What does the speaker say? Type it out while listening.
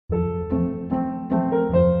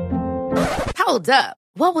Hold up.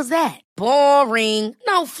 What was that? Boring.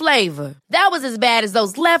 No flavor. That was as bad as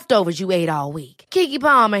those leftovers you ate all week. Keke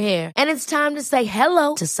Palmer here. And it's time to say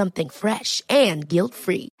hello to something fresh and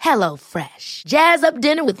guilt-free. Hello Fresh. Jazz up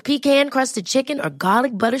dinner with pecan-crusted chicken or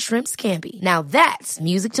garlic butter shrimp scampi. Now that's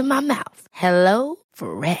music to my mouth. Hello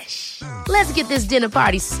Fresh. Let's get this dinner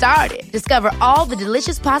party started. Discover all the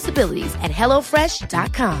delicious possibilities at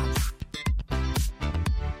hellofresh.com.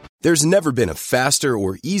 There's never been a faster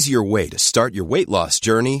or easier way to start your weight loss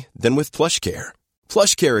journey than with PlushCare.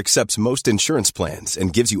 PlushCare accepts most insurance plans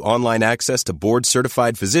and gives you online access to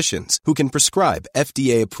board-certified physicians who can prescribe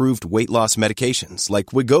FDA-approved weight loss medications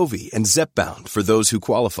like Wegovy and Zepbound for those who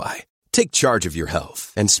qualify. Take charge of your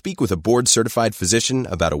health and speak with a board-certified physician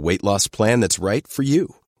about a weight loss plan that's right for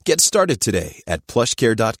you. Get started today at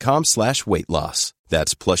plushcare.com/weight loss.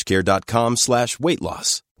 That's plushcare.com/weight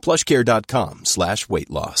loss. plushcare.com/weight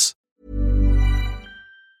loss.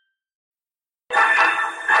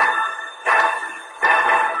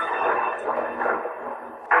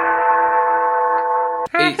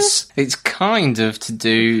 It's kind of to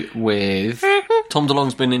do with Tom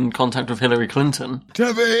DeLonge's been in contact with Hillary Clinton.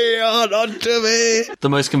 To me or not to me? The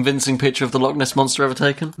most convincing picture of the Loch Ness Monster ever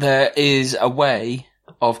taken. There is a way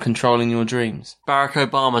of controlling your dreams. Barack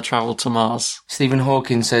Obama travelled to Mars. Stephen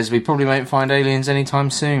Hawking says we probably won't find aliens anytime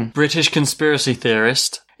soon. British conspiracy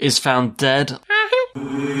theorist is found dead.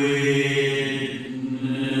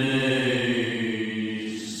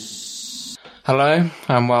 Hello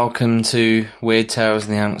and welcome to Weird Tales of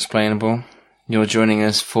the Unexplainable. You're joining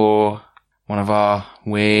us for one of our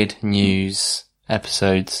weird news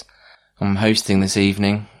episodes. I'm hosting this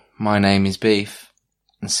evening. My name is Beef,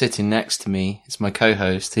 and sitting next to me is my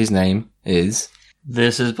co-host. His name is...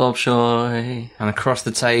 This is Bob Shoy. And across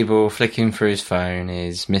the table, flicking through his phone,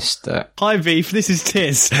 is Mr... Hi Beef, this is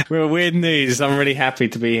Tiz. We're Weird News. I'm really happy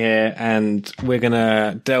to be here, and we're going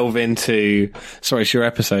to delve into... Sorry, it's your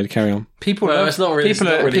episode, carry on. People are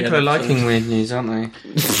liking Weird News, aren't they?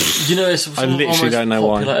 You know, it's I literally don't know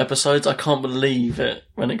popular why. episodes. I can't believe it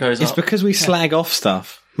when it goes It's up. because we slag off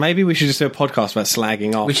stuff. Maybe we should just do a podcast about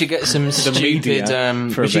slagging off. We should get some stupid... media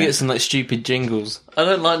we should get some like stupid jingles. I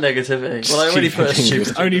don't like negativity. Well, I already put a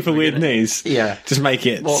stupid Only for Weird beginning. News. Yeah. Just make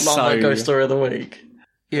it What, so... like Ghost Story of the Week?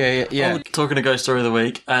 Yeah. Oh, talking to Ghost Story of the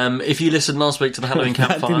Week, if you listened last week to the Halloween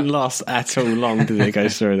That Campfire... didn't last at all long, did it,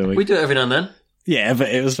 Ghost Story of the Week? We do it every now and then. Yeah, but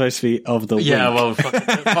it was supposed to be of the week. Yeah, well, fuck doing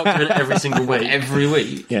it every single week. Every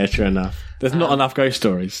week. Yeah, true enough. There's not enough ghost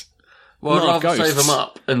stories. Well, I'd Not rather ghosts. save them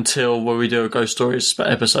up until when we do a Ghost Stories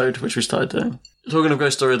episode, which we started doing. Talking of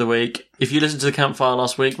Ghost Story of the Week, if you listened to the Campfire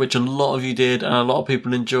last week, which a lot of you did, and a lot of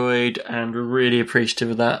people enjoyed, and we're really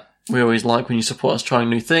appreciative of that. We always like when you support us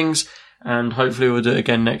trying new things, and hopefully we'll do it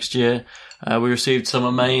again next year. We received some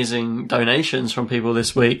amazing donations from people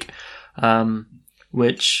this week,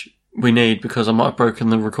 which we need because I might have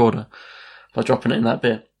broken the recorder by dropping it in that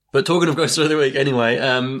bit. But talking of Ghost Story of the Week, anyway,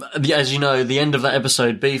 as you know, the end of that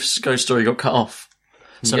episode, Beef's Ghost Story got cut off.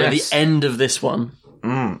 So at the end of this one,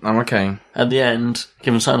 I'm okay. at the end,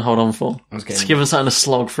 give them something to hold on for. getting- Give them something to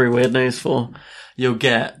slog through Weird News for. You'll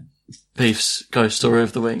get Beef's Ghost Story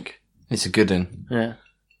of the Week. It's a good one. Yeah.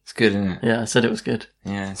 It's good, isn't it? Yeah, I said it was good.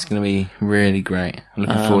 Yeah, it's going to be really great. I'm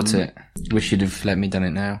looking forward to it. Wish you'd have let me done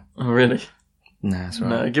it now. Oh, really? Nah, that's all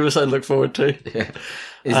No, right. give us something to look forward to. Yeah.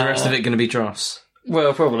 Is the rest of it going to be dross?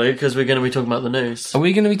 Well, probably, because we're going to be talking about the news. Are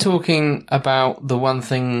we going to be talking about the one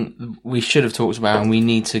thing we should have talked about and we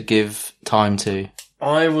need to give time to?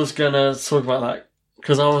 I was going to talk about that,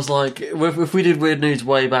 because I was like, if we did Weird News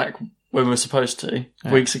way back when we were supposed to,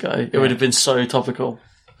 weeks ago, it would have been so topical.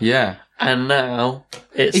 Yeah. And now,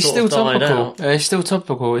 it's It's sort still of died topical. out. It's still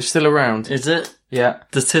topical. It's still around. Is it? Yeah.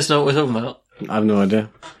 Does Tiss know what we're talking about? I have no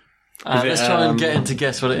idea. Let's try and get him to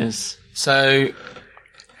guess what it is. So,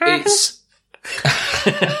 it's...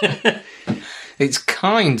 it's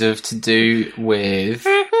kind of to do with...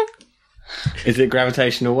 Is it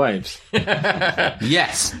gravitational waves?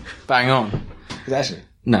 Yes. Bang on. Actually.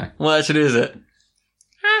 No. What actually is it?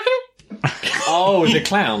 Oh, is it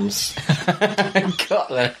clowns? Got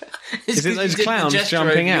there. Is it those clowns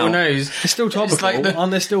jumping out? Your nose. It's still topical.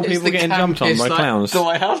 Aren't there still people the getting camp- jumped on it's by like- clowns? Do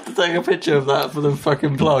I have to take a picture of that for the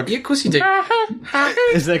fucking blog? Yeah, of course you do.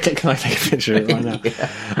 Is there, can I take a picture of it right now?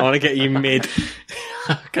 I want to get you mid.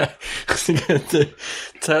 Okay. What's he going to do?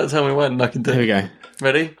 Tell me when and I can do Here we it. go.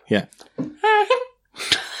 Ready? Yeah.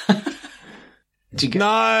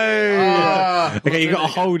 No! Okay, you got to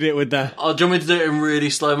hold it with the... Oh, do you want me to do it in really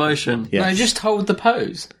slow motion? Yeah. No, just hold the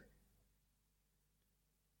pose.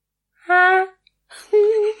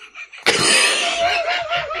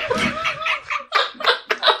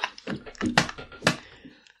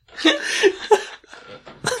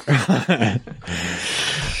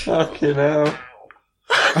 Fucking hell.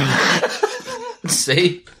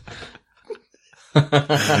 See?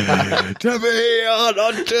 To me or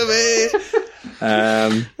not to me.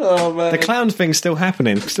 Oh, man. The clown thing's still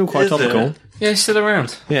happening. Still quite Is topical. it? Yeah, he's still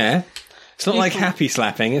around. Yeah. It's not like happy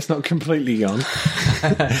slapping. It's not completely gone.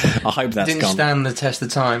 I hope that's Didn't gone. stand the test of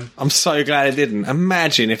time. I'm so glad it didn't.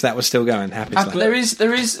 Imagine if that was still going. Happy slapping. There is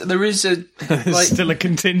a There's like, still a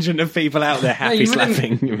contingent of people out there happy No, you really-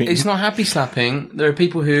 slapping. You mean? It's not happy slapping. There are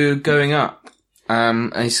people who are going up.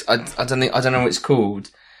 And I don't know what it's called.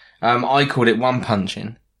 I called it one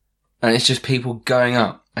punching, and it's just people going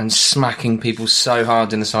up and smacking people so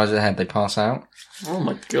hard in the sides of the head they pass out. Oh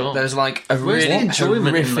my god. There's like a Where's the really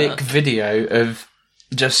enjoyment in horrific that? video of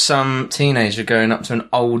just some teenager going up to an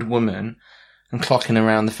old woman and clocking her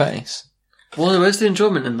around the face. Well, where's the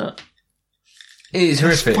enjoyment in that? It is It's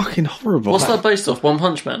horrific. fucking horrible. What's that based off? One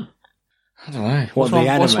Punch Man? I don't know. What, What's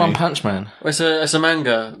the One anime? Punch Man? It's a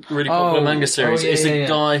manga, really popular Oh, manga series. oh, yeah, it's yeah, a yeah.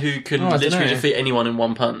 guy who can Oh, I literally dunno. defeat anyone in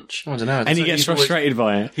one punch. I don't know. And he So gets he's always- frustrated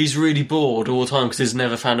by it. He's really bored all the time because he's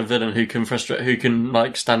never found a villain who can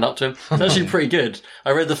like stand up to him. It's actually pretty good. I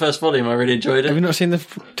read the first volume. I really enjoyed Have it. you not seen the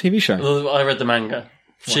TV show? Well, I read the manga.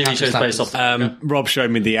 TV show's based off the manga. Rob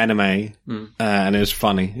showed me the anime, and it was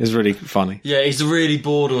funny. It was really funny. Yeah, he's really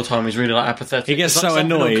bored all the time. He's really like apathetic. He gets It's like so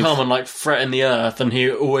something will annoyed. come and like threaten the earth, and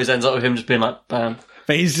he always ends up with him just being like, "Bam."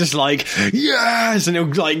 But he's just like, yes! And he'll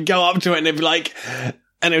like go up to it and he'll be like,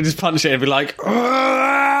 and he'll just punch it and be like,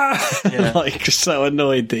 Yeah. like so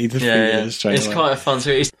annoyed that he defeated Yeah, it straight it's away. quite a fun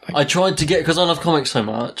series. I tried to get, because I love comics so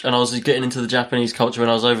much, and I was getting into the Japanese culture when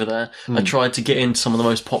I was over there. I tried to get into some of the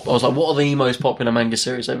most I was like, what are the most popular manga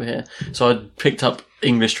series over here? So I picked up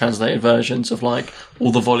English translated versions of like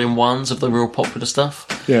all the volume ones of the real popular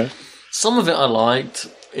stuff. Yeah. Some of it I liked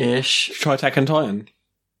ish. Try Attack on Titan.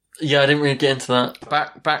 Yeah, I didn't really get into that.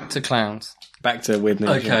 Back to clowns. Back to Weird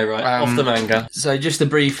Ninja. Okay, right, off the manga. So just to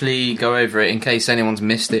briefly go over it, in case anyone's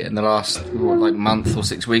missed it in the last month or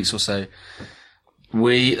 6 weeks or so,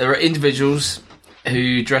 there are individuals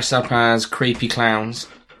who dress up as creepy clowns.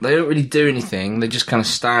 They don't really do anything. They just kind of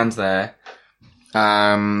stand there,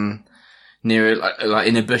 near like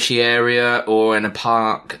in a bushy area or in a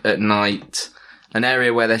park at night, an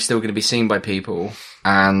area where they're still going to be seen by people,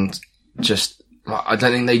 and just I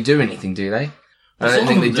don't think they do anything, do they? I don't Some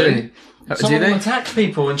think of they them do. do. Anything. Some Do of them they? attack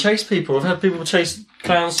people and chase people. I've had people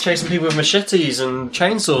clowns chasing people with machetes and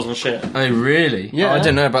chainsaws and shit. Oh, really? Yeah. Oh, I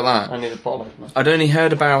don't know about that. I need a bottle opener. I'd only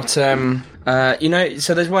heard about, so there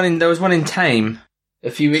was one in Tame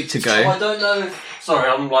a few weeks ago. I don't know. Sorry,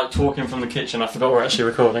 I'm like talking from the kitchen. I forgot we're actually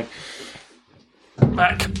recording.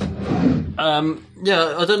 Back.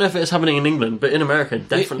 Yeah, I don't know if it's happening in England, but in America,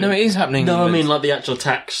 definitely. No, it is happening. No, in I England. mean like the actual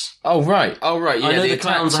attacks. Oh right. Yeah, I know the attacks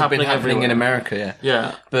clowns are have been happening happening in everywhere. America. Yeah,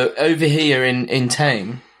 Yeah. but over here in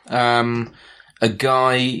Tame, a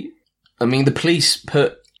guy. I mean, the police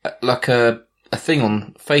put like a thing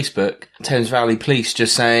on Facebook, Thames Valley Police,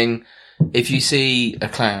 just saying, if you see a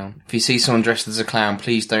clown, if you see someone dressed as a clown,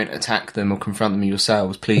 please don't attack them or confront them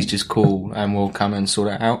yourselves. Please just call and we'll come and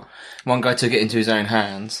sort it out. One guy took it into his own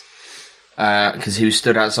hands because he was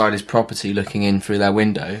stood outside his property looking in through their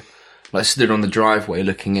window, like stood on the driveway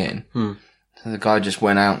looking in. So the guy just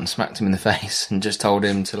went out and smacked him in the face and just told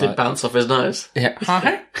him to Did bounce off his nose. yeah.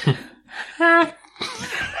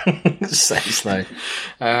 So slow.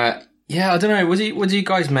 Yeah, I don't know. What do you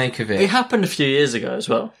guys make of It it? happened a few years ago as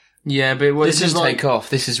well. Yeah, but it This didn't is like- take off.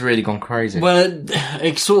 This has really gone crazy. Well,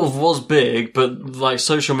 it sort of was big, but like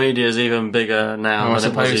social media is even bigger now I than it was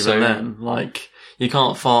suppose even so. then. Like you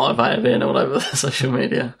can't fart about it being all over social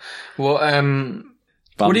media. What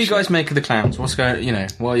do you shit. guys make of the clowns? What's going?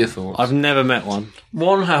 What are your thoughts? I've never met one.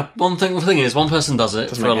 The thing is, one person does it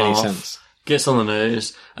Doesn't for a make any laugh, sense. gets on the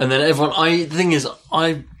news, and then everyone. The thing is,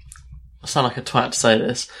 I sound like a twat to say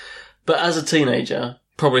this, but as a teenager,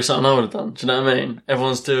 probably something I would have done. Do you know what I mean?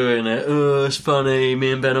 Everyone's doing it. Oh, it's funny.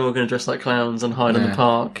 Me and Ben are all going to dress like clowns and hide in the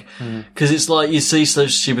park. Because it's like you see so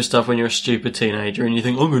stupid stuff when you're a stupid teenager, and you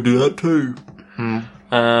think, I'm going to do that too.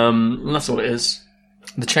 And that's all it is.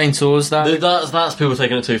 The chainsaws. That's people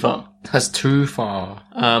taking it too far. That's too far.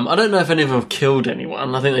 I don't know if any of them have killed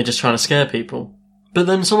anyone. I think they're just trying to scare people. But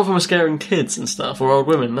then some of them are scaring kids and stuff, or old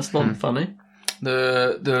women. That's not funny.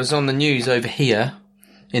 There was on the news over here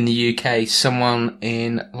in the UK, someone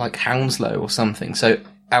in like Hounslow or something, so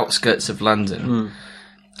outskirts of London.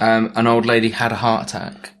 An old lady had a heart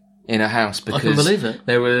attack in her house because can believe it.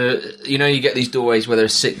 There were, you get these doorways where there are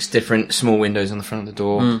 6 different small windows on the front of the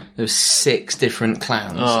door. There were 6 different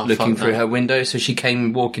clowns Oh, looking fuck through that. her window. So she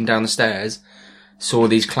came walking down the stairs, saw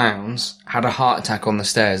these clowns, had a heart attack on the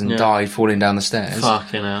stairs and died falling down the stairs.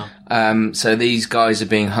 Fucking hell. So these guys are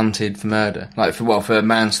being hunted for murder, for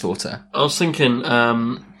manslaughter. I was thinking,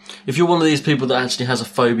 if you're one of these people that actually has a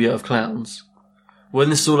phobia of clowns,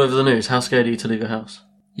 when this is all over the news, how scared are you to leave your house?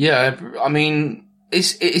 Yeah, I mean,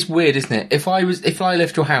 it's weird, isn't it? If I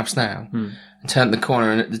left your house now and turned the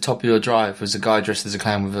corner and at the top of your drive was a guy dressed as a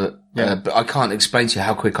clown with but I can't explain to you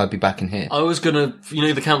how quick I'd be back in here. I was gonna,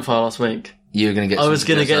 the campfire last week. You were gonna get. I was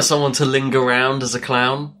gonna get someone to linger around as a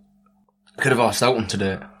clown. Could have asked Elton to do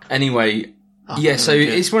it. Anyway, so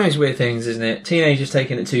it's one of those weird things, isn't it? Teenagers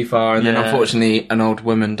taking it too far, and then unfortunately an old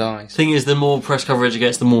woman dies. Thing is, the more press coverage it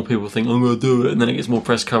gets, the more people think, I'm going to do it, and then it gets more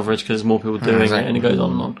press coverage because there's more people doing it, and it goes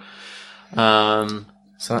on and on.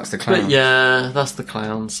 So that's the clowns. But yeah, that's the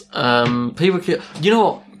clowns. People you know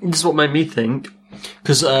what? This is what made me think,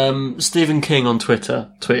 because Stephen King on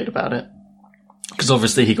Twitter tweeted about it. Because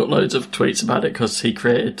obviously he got loads of tweets about it because he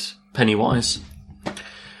created Pennywise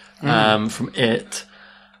from It.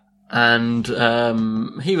 And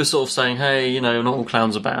he was sort of saying, hey, not all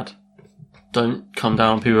clowns are bad. Don't come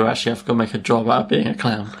down on people who actually have to go make a job out of being a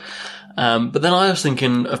clown. But then I was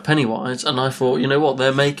thinking of Pennywise, and I thought, you know what,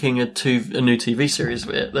 they're making a new TV series of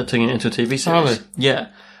it. They're turning it into a TV series. Are they? Yeah.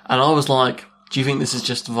 And I was like, do you think this is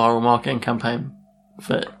just a viral marketing campaign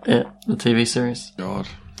for It, the TV series? God,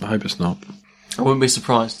 I hope it's not. I wouldn't be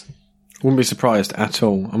surprised. Wouldn't be surprised at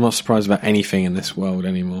all. I'm not surprised about anything in this world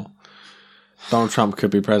anymore. Donald Trump could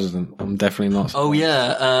be president. I'm definitely not surprised. Oh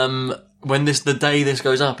yeah, when the day this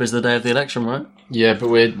goes up is the day of the election, right? Yeah, but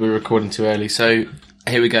we're recording too early, so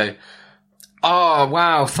here we go. Oh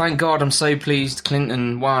wow, thank God, I'm so pleased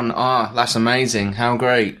Clinton won. That's amazing. How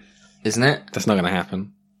great, isn't it? That's not going to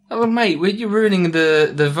happen. Oh mate, you're ruining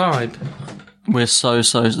the vibe. We're so this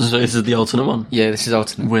is the alternate one. Yeah, this is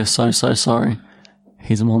alternate. We're so sorry.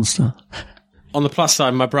 He's a monster. On the plus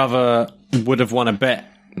side, my brother would have won a bet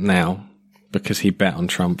now because he bet on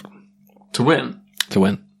Trump To win? to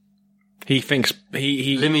win. He thinks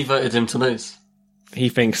Limmy voted him to lose. he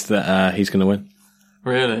thinks that he's going to win.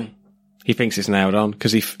 Really? He thinks it's nailed on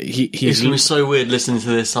because It's going to be so weird listening to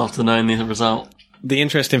this after knowing the result. The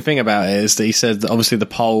interesting thing about it is that he said that obviously the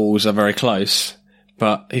polls are very close,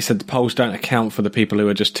 but he said the polls don't account for the people who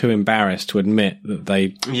are just too embarrassed to admit that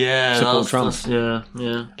they support Trump. Yeah.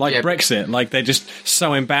 Brexit, like they're just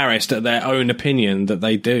so embarrassed at their own opinion that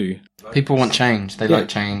they do. People want change. They like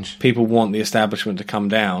change. People want the establishment to come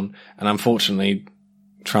down, and unfortunately,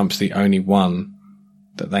 Trump's the only one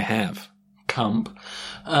that they have. Cump.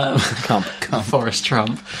 Forrest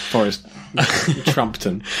Trump. Forrest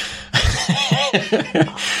Trumpton.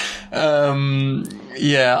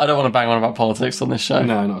 Yeah, I don't want to bang on about politics on this show.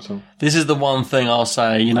 No, not at all. This is the one thing I'll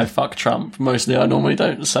say, fuck Trump. Mostly I normally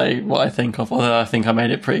don't say what I think of, although I think I made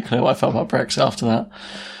it pretty clear what I felt about Brexit after that.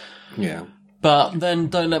 Yeah. But then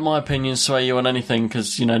don't let my opinion sway you on anything,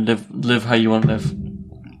 because, live how you want to live.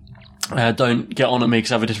 Don't get on at me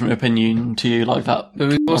because I have a different opinion to you like that. But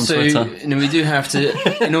we also, Twitter. we do have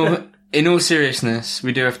to, in all seriousness,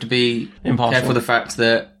 we do have to be impartial. Careful of the fact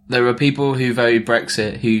that there were people who voted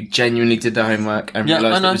Brexit who genuinely did their homework and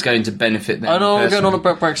realised it was going to benefit them. I know we're going on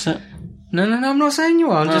about Brexit. No, I'm not saying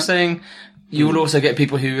you are. I'm just saying you will also get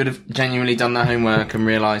people who would have genuinely done their homework and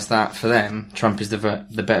realised that for them, Trump is the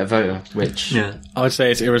better voter, which... Yeah. I would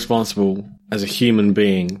say it's irresponsible as a human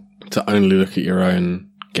being to only look at your own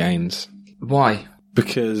gains. Why?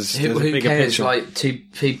 Because who bigger cares? picture. Like two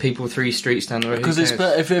people 3 streets down the road. Because it's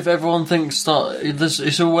better if everyone thinks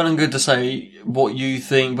it's all well and good to say what you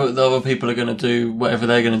think, but the other people are going to do whatever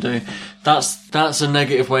they're going to do. That's a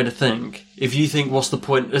negative way to think. If you think, what's the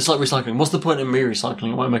point? It's like recycling. What's the point in me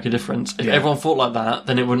recycling? It won't make a difference. If everyone thought like that,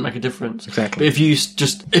 then it wouldn't make a difference. Exactly. But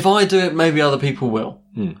if I do it, maybe other people will.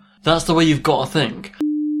 That's the way you've got to think.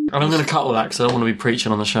 And I'm going to cut all that because I don't want to be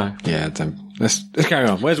preaching on the show. Yeah, let's carry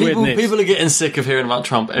on. Where's Weird News? People are getting sick of hearing about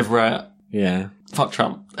Trump everywhere. Yeah. Fuck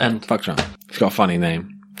Trump. And fuck Trump. He's got a funny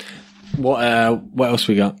name. What else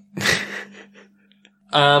we got?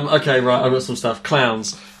 Okay, right, I've got some stuff.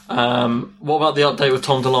 Clowns. What about the update with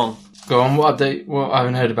Tom DeLonge? Go on, what update? Well, I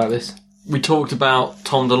haven't heard about this. We talked about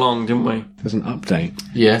Tom DeLonge, didn't we? There's an update.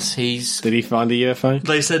 Yes, Did he find a UFO?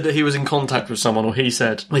 They said that he was in contact with someone, or he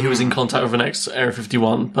said that he was in contact with an ex-Area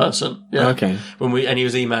 51 person. Yeah. Okay. And he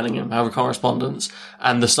was emailing him, having correspondence.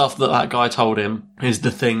 And the stuff that guy told him is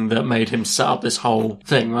the thing that made him set up this whole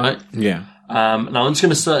thing, right? Yeah. Now I'm just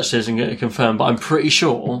going to search this and get it confirmed, but I'm pretty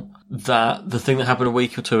sure that the thing that happened a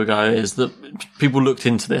week or two ago is that people looked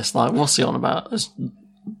into this, like, what's he on about?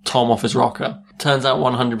 Tom off his rocker. Turns out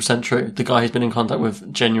 100% true. The guy he's been in contact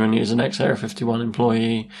with genuinely is an ex-Area 51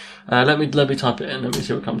 employee. Let me type it in. Let me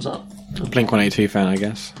see what comes up. Blink-182 fan, I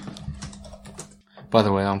guess. By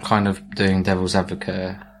the way, I'm kind of doing devil's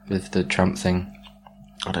advocate with the Trump thing.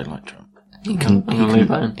 I don't like Trump. I'm gonna leave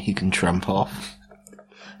that in. He can Trump off.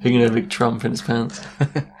 He can have a big Trump in his pants.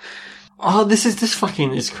 Oh, this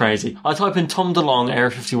fucking is crazy. I type in Tom DeLonge,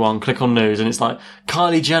 Area 51, click on news, and it's like,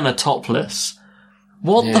 Kylie Jenner topless.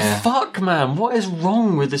 What the fuck, man? What is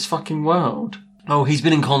wrong with this fucking world? Oh, he's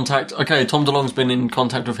been in contact. Okay, Tom DeLonge's been in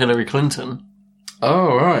contact with Hillary Clinton.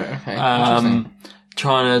 Oh, right, okay.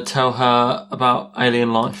 Trying to tell her about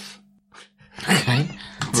alien life. Okay.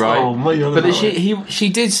 Right. Oh, but she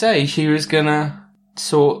did say she was gonna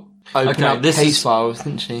open up case files,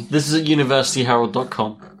 didn't she? This is at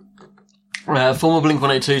universityherald.com. Former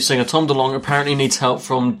Blink-182 singer Tom DeLonge apparently needs help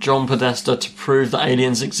from John Podesta to prove that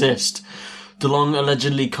aliens exist. DeLonge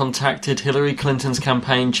allegedly contacted Hillary Clinton's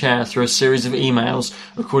campaign chair through a series of emails,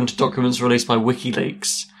 according to documents released by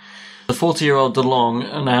WikiLeaks. The 40-year-old DeLonge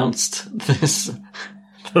announced this.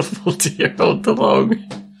 The 40-year-old DeLonge.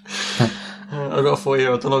 I've got a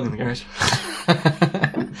 4-year-old DeLonge in the garage.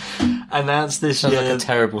 Announced this Sounds year. like a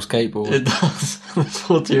terrible skateboard. It does. The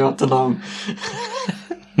 40-year-old DeLonge.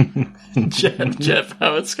 Jeff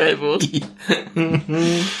Howard skateboard.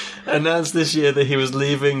 Announced this year that he was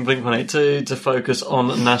leaving Blink-182 to focus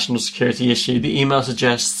on a national security issue. The email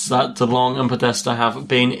suggests that DeLonge and Podesta have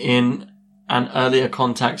been in an earlier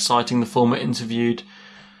contact, citing the former interviewed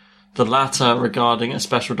the latter regarding a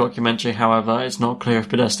special documentary. However, it's not clear if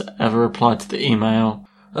Podesta ever replied to the email.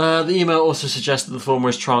 The email also suggests that the former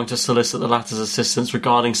is trying to solicit the latter's assistance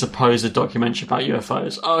regarding supposed documentary about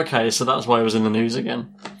UFOs. Okay, so that's why he was in the news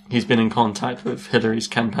again. He's been in contact with Hillary's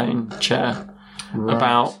campaign chair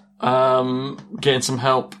about getting some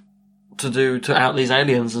help to out these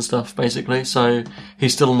aliens and stuff, basically. So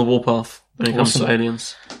he's still on the warpath when it comes to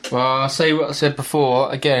aliens. Well, I'll say what I said before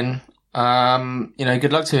again.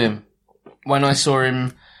 Good luck to him. When I saw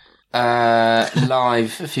him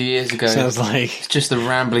live a few years ago, Sounds like it's just the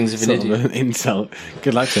ramblings of an idiot. an insult.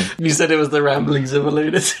 Good luck to him. You said it was the ramblings of a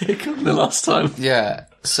lunatic the last time. Yeah.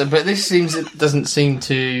 So, but this doesn't seem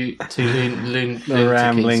to The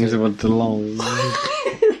ramblings of a DeLonge.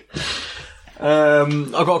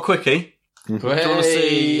 I've got a quickie. Hey. Do you want to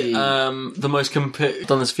see the most I've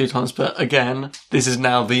done this a few times, but again, this is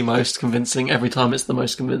now the most convincing. Every time it's the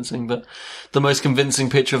most convincing, but the most convincing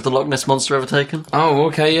picture of the Loch Ness Monster ever taken. Oh,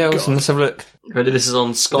 okay, yeah, awesome. Let's have a look. Ready? This is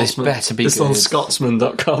on Scotsman. This better be This is on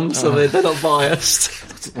Scotsman.com, so they're not biased.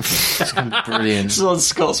 It's gonna be brilliant. This is on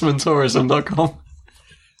ScotsmanTourism.com.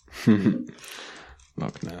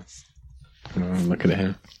 Loch Ness. Look at it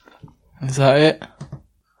here. Is that it?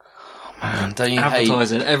 Man, don't you hate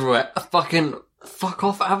Advertising everywhere. Fucking fuck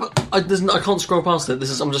off. I can't scroll past it.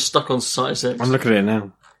 I'm just stuck on Society 6. I'm looking at it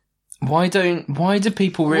now. Why do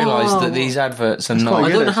people realise that these adverts are not? I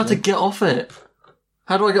don't know how to get off it.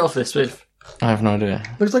 How do I get off this, Biff? I have no idea.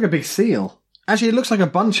 Looks like a big seal. Actually, it looks like a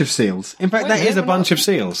bunch of seals. In fact, that is a bunch of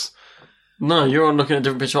seals. No, you're on looking at a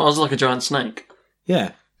different picture. I was like a giant snake.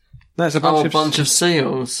 Yeah. That's a bunch of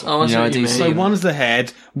seals. Oh, I see what you mean. So one's the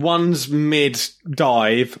head, one's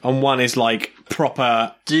mid-dive, and one is like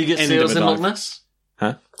proper. Do you get seals in Loch Ness?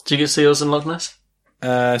 Huh? Do you get seals in Loch Ness?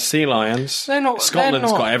 Sea lions. They're not.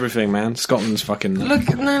 Scotland's got everything, man. Scotland's fucking.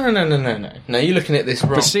 Look, no. No, you're looking at this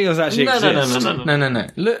wrong. But seals actually exist.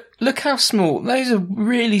 No. Look how small. Those are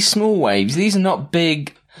really small waves. These are not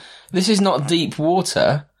big. This is not deep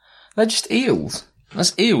water. They're just eels.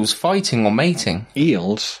 That's eels fighting or mating.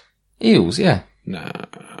 Eels? Eels, yeah. No.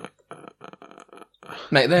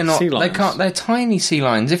 Mate, they're not. Sea lions. They can't. They're tiny sea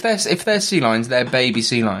lions. If they're sea lions, they're baby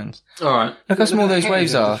sea lions. All right. Look how small those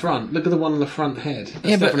waves are. Front. Look at the one on the front head. That's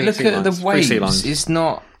Yeah, but look at the waves. It's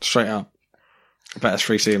not. Straight up. I bet it's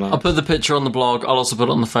 3 sea lions. I'll put the picture on the blog. I'll also put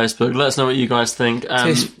it on the Facebook. Let us know what you guys think.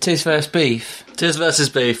 Tis versus beef. Tis versus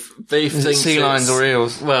beef. Beef Is it thinks sea lions or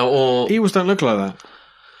eels? Well, or Eels don't look like that.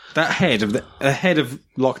 That head of the head of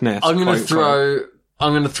Loch Ness. I'm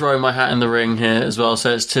going to throw my hat in the ring here as well.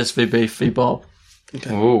 So it's Tis v Beef v Bob.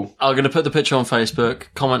 Okay. Ooh. I'm going to put the picture on Facebook.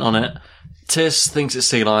 Comment on it. Tis thinks it's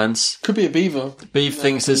sea lions. Could be a beaver. Beef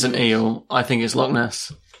thinks it's an eel. I think it's Loch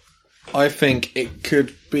Ness. I think it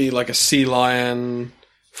could be like a sea lion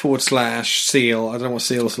 / seal. I don't know what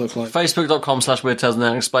seals look like. Facebook.com/Weird Tales and the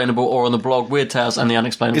Unexplainable, or on the blog Weird Tales and the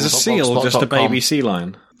Unexplainable. Is a seal just a baby sea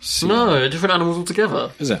lion? No, different animals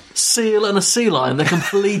altogether. Is it? Seal and a sea lion, they're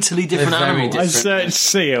completely different They're very animals. I searched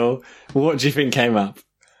seal. What do you think came up?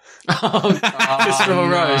 Christopher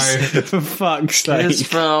Rose. For fuck's sake. It's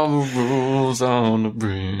from Rules on the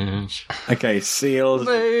Bridge. Okay, seals.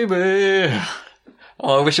 Baby.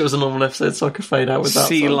 Oh, I wish it was a normal episode so I could fade out with that.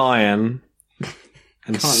 Sea song. lion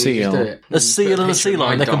and seal. A seal and a sea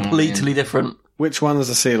lion, they're completely different. Which one is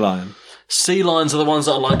a sea lion? Sea lions are the ones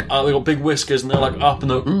that are like, they've got big whiskers and they're like up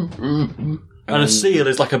and they're... And a seal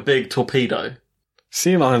is like a big torpedo.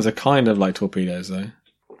 Sea lions are kind of like torpedoes, though.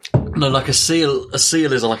 No, like a seal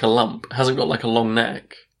is like a lump. It hasn't got like a long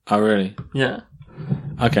neck. Oh, really? Yeah.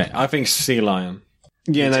 Okay, I think sea lion.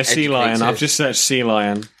 Yeah, no, sea lion. I've just searched sea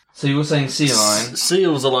lion. So you're saying sea lion?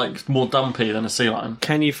 Seals are like more dumpy than a sea lion.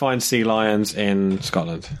 Can you find sea lions in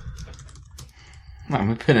Scotland? Man,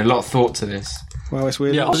 we're putting a lot of thought to this. Well, it's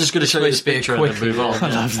weird. Yeah, I was just going to show you this supposed to be a picture and then move on. I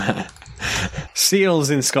love that. Seals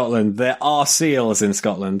in Scotland. There are seals in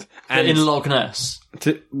Scotland. And in Loch Ness.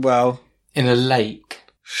 Well, In a lake.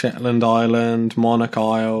 Shetland Island, Monarch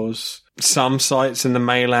Isles, some sites in the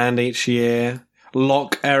mainland each year.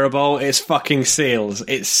 Loch Erebor, it's fucking seals.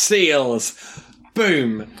 It's seals.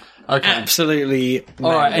 Boom. Okay. Absolutely.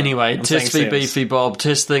 Alright, anyway, I'm Tis saying v seals. Beefy Bob.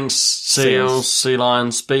 Tis thinks seals, sea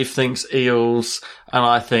lions. Beef thinks eels. And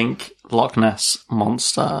I think Loch Ness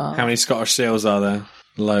Monster. How many Scottish seals are there?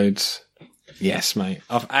 Loads. Yes, mate.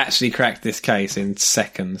 I've actually cracked this case in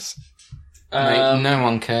seconds. Mate, no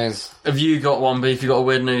one cares. Have you got one, Beef? You got a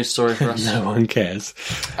weird news story for us? No one cares.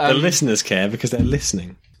 The listeners care because they're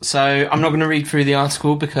listening. So I'm not going to read through the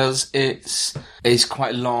article because it's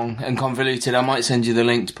quite long and convoluted. I might send you the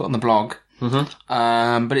link to put on the blog.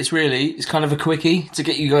 Mm-hmm. But it's kind of a quickie to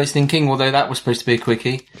get you guys thinking, although that was supposed to be a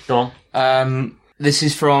quickie. Go on. This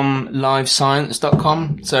is from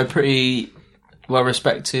livescience.com, so a pretty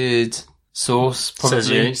well-respected source,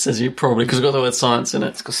 probably. Says you probably, because it's got the word science in it.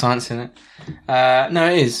 It's got science in it. No,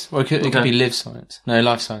 it is. Well, it could be live science. No,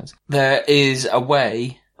 life science. There is a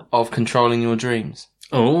way of controlling your dreams.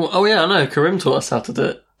 Oh yeah, I know. Karim taught us how to do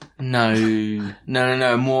it. No.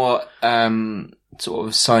 More sort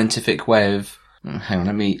of scientific way of. Hang on,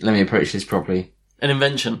 let me approach this properly. An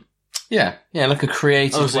invention. Yeah, like a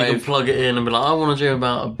creative So way you of. can plug it in and be like, I want to do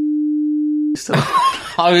about a.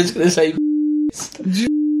 I was going to say.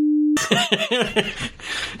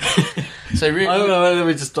 So really, let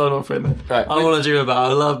me just start off with it. Right. I want to do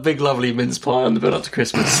about a big, lovely mince pie on the build up to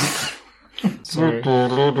Christmas. Sorry.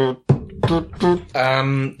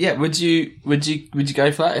 Yeah. Would you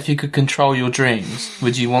go for that if you could control your dreams?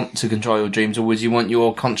 Would you want to control your dreams, or would you want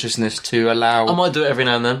your consciousness to allow? I might do it every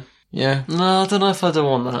now and then. Yeah. No, I don't know if I do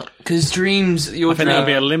want that. Because dreams, I think that would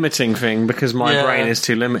be a limiting thing because my Yeah. brain is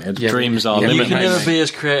too limited. Yeah, Dreams are yeah, You limited. can never be as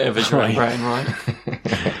creative as your own Right. brain, right?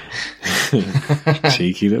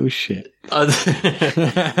 Cheeky little shit. I don't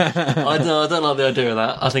like the idea of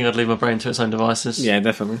that. I think I'd leave my brain to its own devices. Yeah,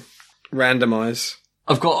 definitely. Randomise.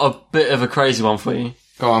 I've got a bit of a crazy one for you.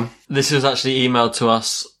 Go on. This was actually emailed to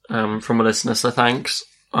us from a listener, so thanks.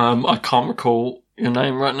 I can't recall your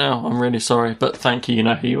name right now. I'm really sorry, but thank you. You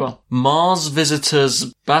know who you are. Mars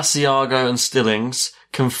visitors Basiago and Stillings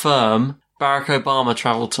confirm Barack Obama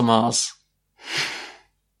travelled to Mars.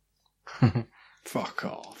 Fuck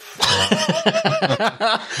off.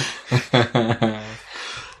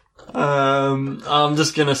 I'm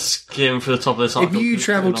just gonna skim for the top of this If article. you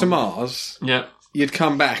travelled to Mars, Yeah. you'd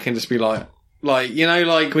come back and just be like, you know,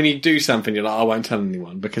 like when you do something, you're like, I won't tell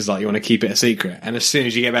anyone because like you want to keep it a secret. And as soon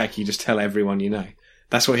as you get back, you just tell everyone you know.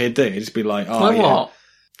 That's what he'd do. He'd just be like, oh, Like yeah. what?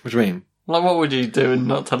 What do you mean? Like what would you do and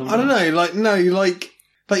not tell them? I don't know. Like, no, like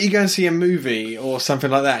you go and see a movie or something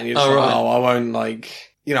like that and you're just Oh, like, right. I won't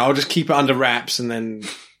I'll just keep it under wraps and then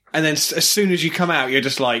as soon as you come out, you're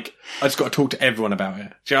just like, I just got to talk to everyone about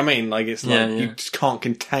it. Do you know what I mean? Like, it's like, Yeah. you just can't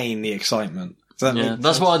contain the excitement. Does that Yeah, make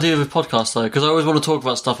that's sense? what I do with podcasts though, because I always want to talk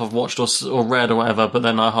about stuff I've watched or read or whatever, but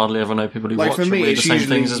then I hardly ever know people who Like, watch for and me, read the it's same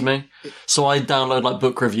usually- things as me. So I download like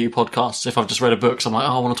book review podcasts if I've just read a book, so I'm like,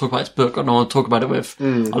 oh, I want to talk about this book, I don't want to talk about it with. I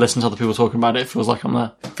listen to other people talking about it, it feels like I'm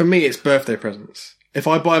there. For me, it's birthday presents. If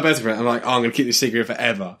I buy a birthday present, I'm like, oh, I'm going to keep this secret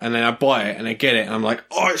forever. And then I buy it and I get it and I'm like,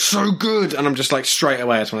 oh, it's so good. And I'm just like, straight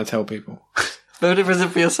away, I just want to tell people. No present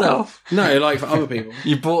for yourself. No, like for other people.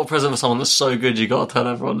 You bought a present for someone that's so good you got to tell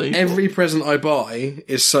everyone that you Every present I buy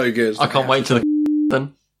is so good. I can't wait to the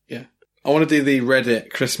then. Yeah. I want to do the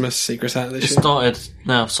Reddit Christmas Secret Santa this It year. started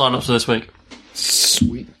now, sign up for this week.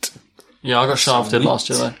 Sweet. Yeah, I got shafted last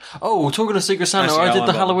year though. Oh, talking of Secret Santa, Actually, I did the I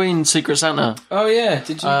won. Halloween Secret Santa. Oh yeah,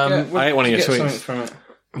 did you? I ate one of your get sweets. something from it?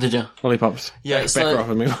 Did you? Lollipops. Yeah, Becca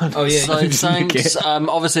offered me one. Oh yeah. So thanks,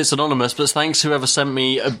 obviously it's anonymous, but thanks whoever sent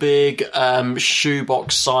me a big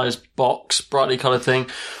shoebox sized box, brightly coloured thing,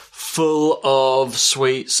 full of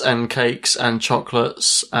sweets and cakes and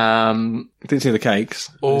chocolates. Didn't see the cakes.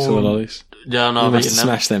 I saw the lollies. Yeah, no, You I've must eaten have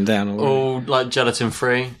them. smashed them down already. All like gelatin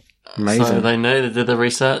free. Amazing. So they knew, they did their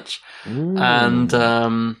research. Ooh. And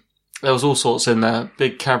there was all sorts in there.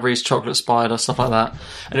 Big Cadbury's chocolate spider, stuff like that.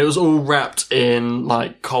 And it was all wrapped in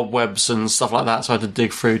like cobwebs and stuff like that, so I had to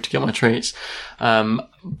dig through to get my treats.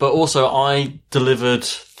 But also I delivered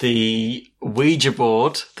the Ouija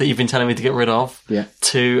board that you've been telling me to get rid of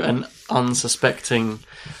to an unsuspecting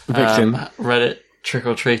Victim. Reddit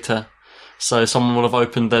trick-or-treater. So someone will have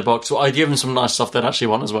opened their box. Well, I gave them some nice stuff they'd actually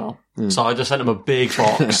want as well. So I just sent them a big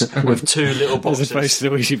box with 2 little boxes. As opposed to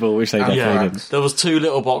the Ouija board, which they definitely didn't. There was 2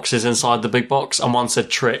 little boxes inside the big box, and one said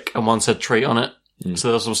trick and one said treat on it. So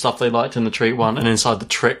there was some stuff they liked in the treat one, and inside the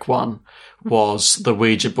trick one was the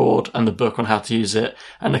Ouija board and the book on how to use it,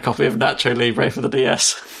 and a copy of Nacho Libre for the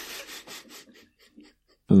DS.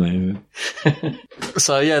 Amazing.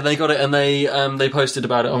 So yeah, they got it, and they posted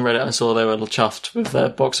about it on Reddit. I saw they were chuffed with their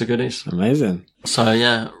box of goodies. Amazing. So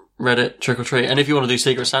yeah, Reddit trick or treat. And if you want to do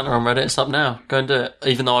Secret Santa on Reddit, it's up now. Go and do it.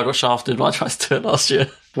 Even though I got shafted when I tried to do it last year.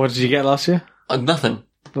 What did you get last year? Nothing.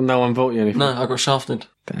 Well, no one bought you anything. No, I got shafted.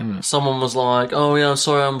 Damn it. Someone was like, "Oh yeah, I'm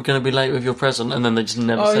sorry, I'm going to be late with your present," and then they just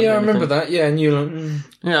never. Oh sent me yeah, I anything. remember that. Yeah, and you like,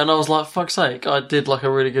 Yeah, and I was like, "Fuck's sake!" I did like a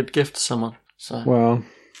really good gift to someone. So Well,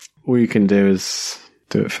 all you can do is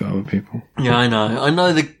do it for other people. yeah, I know. I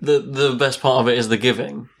know the best part of it is the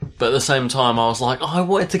giving, but at the same time, I was like, oh, I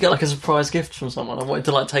wanted to get like a surprise gift from someone. I wanted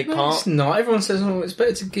to like take it's part. not. Everyone says, "Oh, it's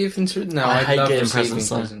better to give than to." No, I hate love getting receiving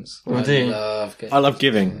presents, though. I Oh, do you? love getting. I love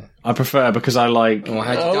giving. I prefer because I like... Oh,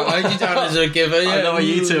 how'd you down as a giver? Yeah. I know what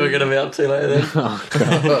you two are going to be up to later. Then. Oh,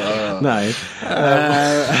 God. No.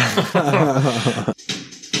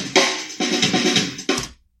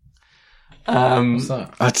 What's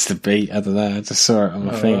that? That's the beat. I don't know. I just saw it on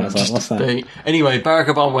my thing. I was like, what's that? Anyway, Barack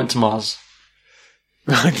Obama went to Mars.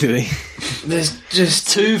 Did he? There's just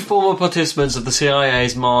 2 former participants of the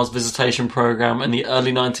CIA's Mars visitation program in the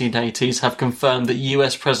early 1980s have confirmed that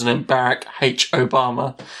US President Barack H.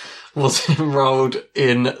 Obama was enrolled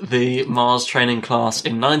in the Mars training class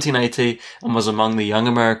in 1980 and was among the young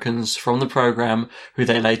Americans from the program who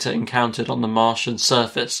they later encountered on the Martian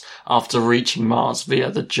surface after reaching Mars via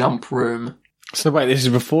the jump room. So wait, this is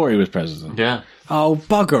before he was president? Yeah. Oh,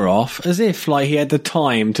 bugger off. As if, like, he had the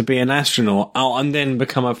time to be an astronaut and then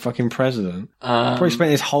become a fucking president. Probably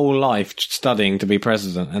spent his whole life studying to be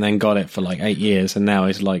president and then got it for, like, 8 years and now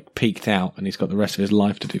he's, like, peaked out and he's got the rest of his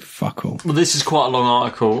life to do fuck all. Well, this is quite a long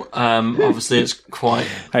article. Obviously, it's quite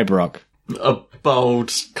Hey, Barack. a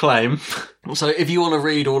bold claim. So if you want to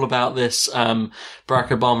read all about this, Barack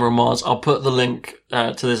Obama on Mars, I'll put the link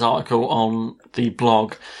to this article on the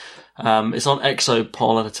blog. It's on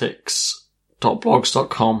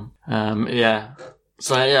exopolitics.blogs.com. Yeah.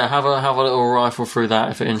 So yeah, have a little rifle through that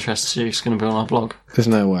if it interests you. It's going to be on our blog. There's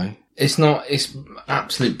no way. it's not. It's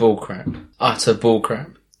absolute bullcrap. Utter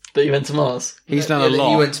bullcrap. That you went to Mars? He's done a lot.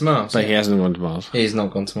 He went to Mars, But he hasn't gone to Mars. He's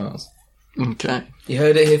not gone to Mars. Okay. You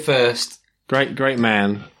heard it here first. Great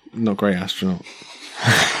man, not great astronaut.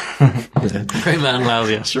 Great man,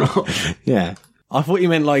 lousy astronaut. Yeah. I thought you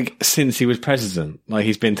meant, like, since he was president. Like,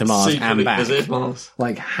 he's been to Mars Secretly and back. visited Mars.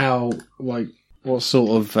 Like, how, like, what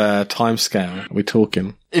sort of time scale are we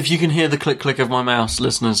talking? If you can hear the click of my mouse,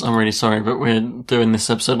 listeners, I'm really sorry, but we're doing this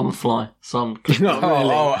episode on the fly. So I'm...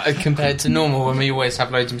 Not really. Compared to normal when we always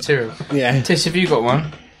have loads of material. Yeah. Tish, have you got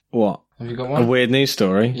one? What? Have you got A one? weird news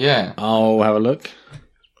story? Yeah. I'll have a look.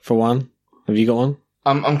 For one. Have you got one?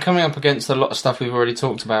 I'm coming up against a lot of stuff we've already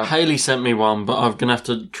talked about. Haley sent me one, but I'm going to have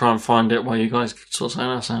to try and find it while you guys sort of saying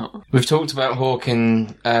us out. We've talked about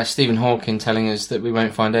Stephen Hawking telling us that we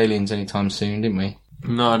won't find aliens anytime soon, didn't we?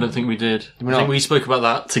 No, I don't think we did. I not? think we spoke about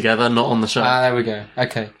that together, not on the show. There we go.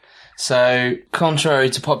 Okay. So, contrary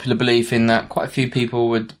to popular belief in that quite a few people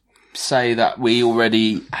would say that we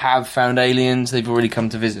already have found aliens, they've already come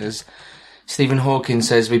to visit us, Stephen Hawking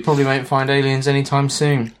says we probably won't find aliens anytime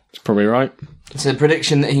soon. It's probably right. It's a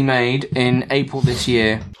prediction that he made in April this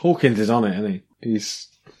year. Hawkins is on it, isn't he? He's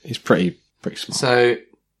pretty smart. So,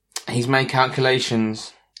 he's made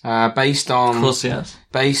calculations based on... Of course, yes.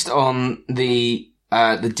 Based on the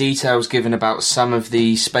details given about some of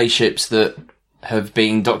the spaceships that have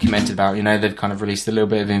been documented about, you know, they've kind of released a little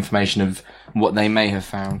bit of information of what they may have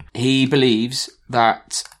found. He believes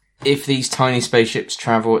that if these tiny spaceships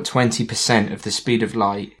travel at 20% of the speed of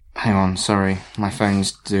light... Hang on, sorry. My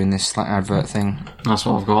phone's doing this like advert thing. That's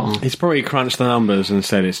what I've got. He's probably crunched the numbers and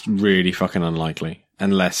said it's really fucking unlikely.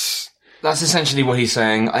 Unless... That's essentially what he's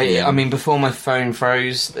saying. I mean, before my phone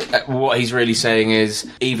froze, what he's really saying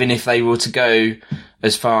is, even if they were to go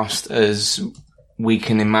as fast as we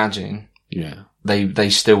can imagine, Yeah. they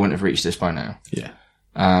still wouldn't have reached this by now. Yeah.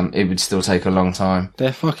 It would still take a long time.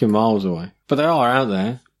 They're fucking miles away. But they are out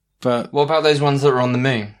there. But What about those ones that are on the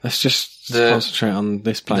moon? let's just The- concentrate on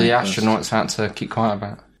this planet. The first. astronauts had to keep quiet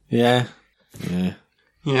about. Yeah. Yeah.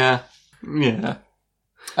 Yeah. Yeah.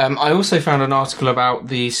 I also found an article about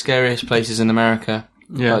the scariest places in America.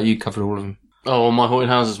 Yeah. But you covered all of them. Oh, my haunted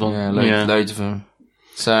houses one. Yeah, loads of them.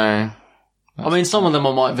 So, I mean, some of them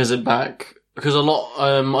I might visit back because a lot.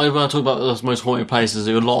 When I talk about those most haunted places,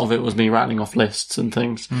 a lot of it was me rattling off lists and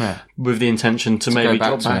things yeah. with the intention to maybe go back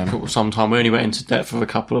drop to back them. sometime. We only went into depth of a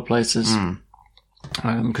couple of places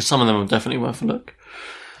because some of them are definitely worth a look.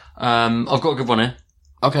 I've got a good one here.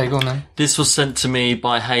 Okay, go on then. This was sent to me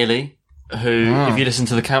by Hayley, who, if you listened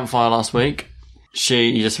to the campfire last week,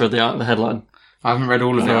 you just read the headline. I haven't read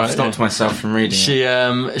all of it. Right, I've stopped myself from reading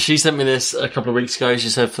it. She sent me this a couple of weeks ago. She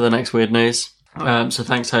said for the next weird news. So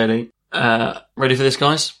thanks, Hayley. Ready for this,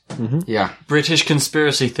 guys? Yeah. British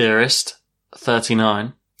conspiracy theorist,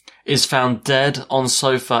 39, is found dead on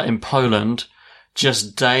sofa in Poland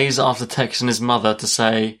just days after texting his mother to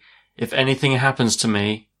say, "If anything happens to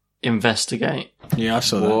me, investigate." Yeah, I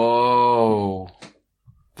saw that. Whoa.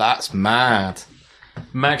 That's mad.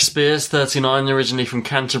 Max Spears, 39, originally from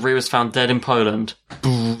Canterbury, was found dead in Poland.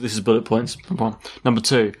 This is bullet points. Number 1. Number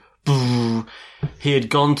 2. He had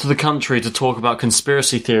gone to the country to talk about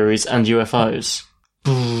conspiracy theories and UFOs.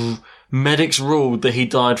 Medics ruled that he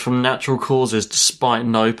died from natural causes despite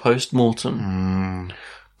no post-mortem.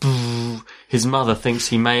 His mother thinks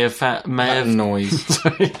he may have Noise.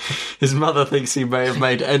 Sorry. His mother thinks he may have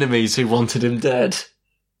made enemies who wanted him dead.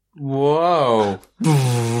 Whoa.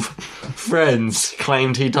 Friends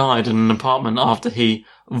claimed he died in an apartment after he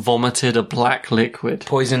vomited a black liquid.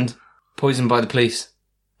 Poisoned by the police.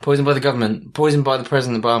 Poisoned by the government. Poisoned by the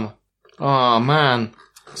President Obama. Oh, man.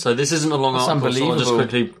 So this isn't a long That's article, so I'll just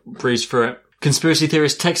unbelievable. quickly breeze through it. Conspiracy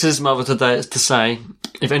theorist texted his mother today to say,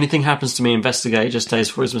 "If anything happens to me, investigate," just days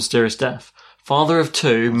before his mysterious death. Father of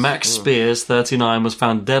 2, Max Spears, 39, was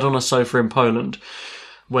found dead on a sofa in Poland,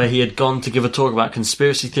 where he had gone to give a talk about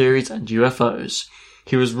conspiracy theories and UFOs.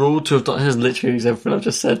 He was ruled to have done... Here's literally everything I've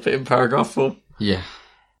just said, but in paragraph 4. Yeah.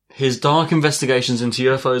 His dark investigations into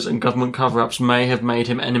UFOs and government cover-ups may have made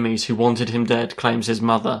him enemies who wanted him dead, claims his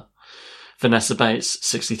mother, Vanessa Bates,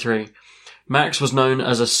 63. Max was known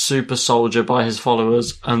as a super soldier by his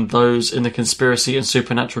followers and those in the conspiracy and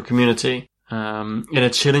supernatural community. In a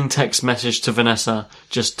chilling text message to Vanessa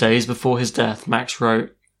just days before his death, Max wrote,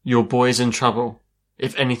 "Your boy's in trouble.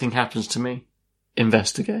 If anything happens to me,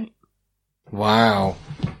 investigate." Wow.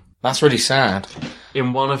 That's really sad.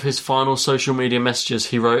 In one of his final social media messages,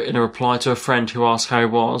 he wrote in a reply to a friend who asked how he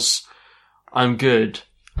was, "I'm good.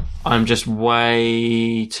 I'm just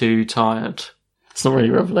way too tired." It's not really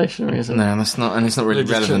revelatory, is it? No, that's not, and it's not really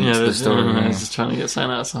relevant to the story. No, really. he's just trying to get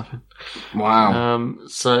something out of something. Wow.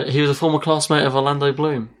 So he was a former classmate of Orlando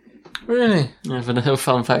Bloom. Really? Yeah, for a little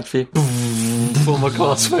fun fact for you. Former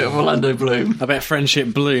classmate of Orlando Bloom. I bet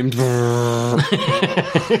friendship bloomed.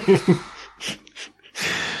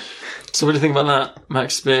 So what do you think about that,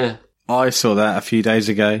 Max Spear? I saw that a few days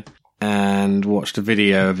ago and watched a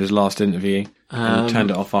video of his last interview and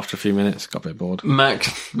turned it off after a few minutes. Got a bit bored.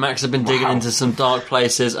 Max had been digging into some dark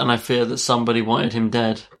places, and I fear that somebody wanted him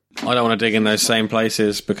dead. I don't want to dig in those same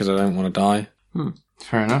places because I don't want to die.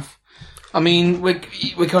 Fair enough. I mean, we're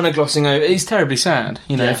kind of glossing over. It's terribly sad,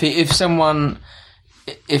 you know. Yeah.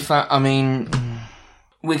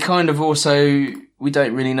 We kind of also, we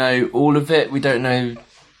don't really know all of it. We don't know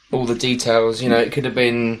all the details. You know, it could have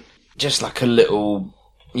been just like a little,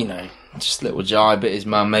 you know, just a little jibe at his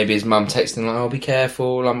mum. Maybe his mum texting like, "Oh, be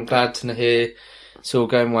careful. I'm glad to hear it's all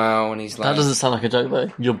going well." And he's like, That doesn't sound like a joke,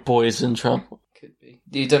 though. Your boy's in trouble. could be.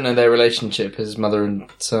 You don't know their relationship as mother and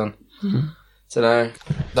son. So no,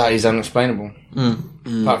 that is unexplainable.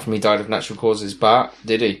 Apart from he died of natural causes, but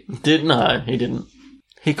did he? No, he didn't.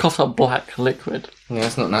 He coughed up black liquid. Yeah,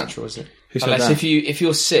 that's not natural, is it? Who said Unless that? if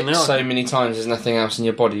you're sick No. so many times, there's nothing else in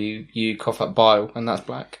your body, you cough up bile, and that's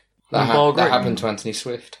black. That Bile green? happened to Anthony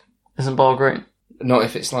Swift. Isn't bile green? Not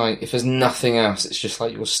if it's like, if there's nothing else, it's just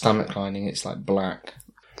like your stomach lining, it's like black.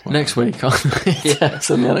 Next week. Yeah,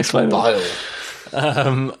 something unexplainable.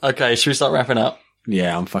 Bile. Okay, should we start wrapping up?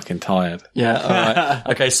 Yeah, I'm fucking tired. Yeah, alright.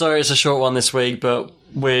 Okay, sorry it's a short one this week, but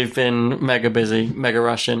we've been mega busy, mega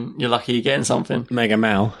rushing. You're lucky you're getting something. Mega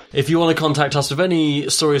Mal. If you want to contact us with any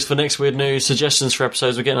stories for next weird news, suggestions for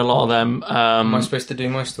episodes, we're getting a lot of them. Am I supposed to do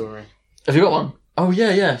my story? Have you got one? Oh,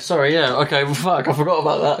 yeah, sorry, yeah. Okay, well, fuck, I forgot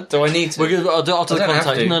about that. Do I need to? I'll do it after I the don't have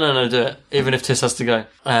contact. to. No, do it. Even if Tiz has to go.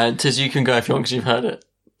 Tiz, you can go if you want because you've heard it.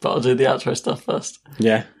 But I'll do the outro stuff first.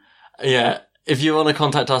 Yeah. Yeah. if you want to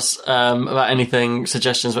contact us about anything,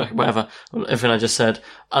 suggestions, whatever, everything I just said,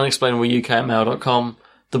 unexplainableuk@mail.com.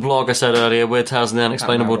 The blog I said earlier,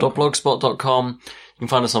 weirdtalesandtheunexplainable.blogspot.com. You can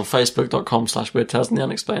find us on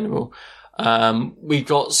facebook.com/weirdtalesandtheunexplainable. We've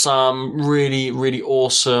got some really, really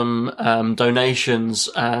awesome donations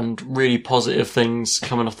and really positive things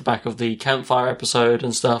coming off the back of the campfire episode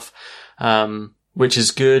and stuff, which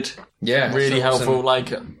is good. Yeah. Really helpful.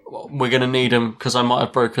 Like, we're going to need them because I might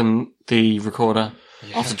have broken the recorder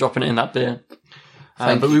after dropping it in that beer.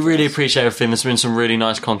 But we really appreciate everything. There's been some really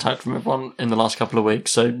nice contact from everyone in the last couple of weeks.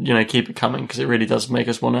 So, keep it coming because it really does make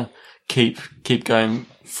us want to keep going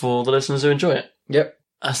for the listeners who enjoy it. Yep.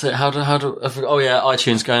 That's it.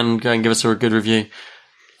 iTunes, go and give us a good review.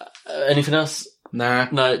 Anything else? Nah.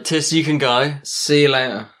 No, Tiss, you can go. See you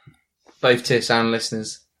later. Both Tiss and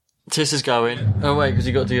listeners. Tiss is going. Oh wait, because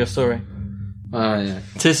you got to do your story. Oh yeah.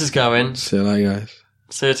 Tiss is going. See you later, guys.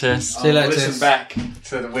 See you, Tiss. See you later, Listen Tiss. back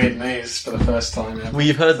to the weird news for the first time ever. Well,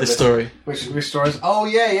 you've heard this story. Which stories? Oh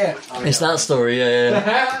yeah. Oh, It's that story,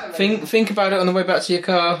 yeah. Think about it on the way back to your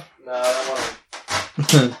car. No, I don't want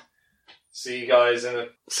to. See you guys in a...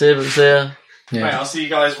 See ya. Yeah. Wait, I'll see you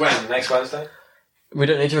guys when? Next Wednesday? We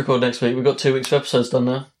don't need to record next week. We've got 2 weeks of episodes done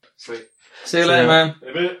now. Sweet. See you later, man. In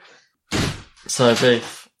a bit. So,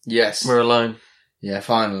 Beef, Yes. we're alone. Yeah,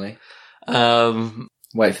 finally. Um,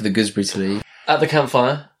 Wait for the gooseberry to leave. at the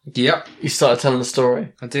campfire, Yep, you started telling the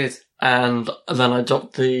story. I did. And then I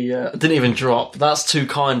dropped the... didn't even drop. That's too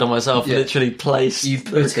kind on myself. Yeah. Literally placed You the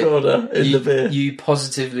put it- recorder in the beer. You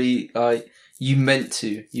positively, you meant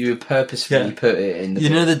to. You purposefully Yeah. put it in the You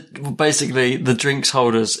beer. know, basically the drinks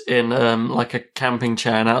holders in like a camping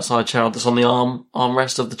chair, an outside chair that's on the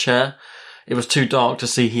armrest of the chair. It was too dark to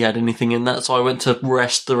see he had anything in that, so I went to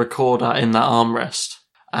rest the recorder in that armrest,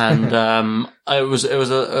 and it was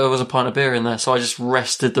a pint of beer in there, so I just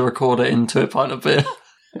rested the recorder into a pint of beer.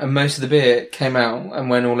 And most of the beer came out and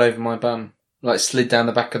went all over my bum. Like slid down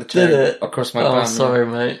the back of the chair. Did it? Across my Oh, bum. sorry,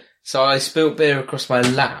 mate. So I spilled beer across my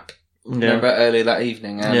lap. Yeah. Remember earlier that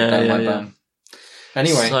evening and down my bum.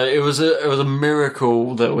 Anyway. So it was a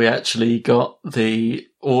miracle that we actually got the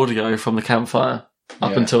audio from the campfire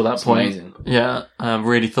up Yeah, until that it's point. amazing. Yeah,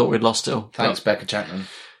 really thought we'd lost it all. Thanks, Becca Chapman.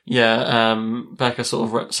 Yeah, Becca sort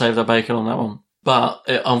of saved our bacon on that one. But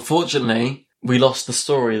unfortunately, we lost the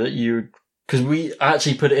story that because we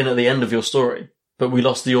actually put it in at the end of your story, but we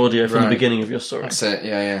lost the audio from the Right. beginning of your story. That's it,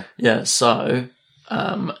 yeah. Yeah, so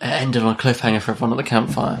it ended on a cliffhanger for everyone at the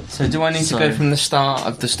campfire. So do I need to go from the start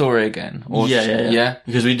of the story again? Or Yeah.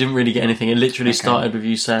 Because we didn't really get anything. It literally started with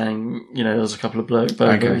you saying, there was a couple of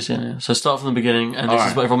burglaries. Okay. Yeah. So start from the beginning, and this Alright.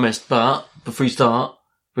 is what everyone missed. But before we start,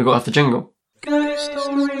 we've got to have the jingle.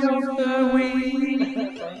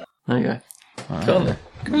 There you go. Got on there.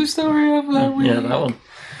 Ghost story of the week. Yeah, that one.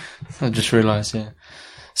 I just realised, yeah.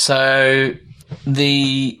 So,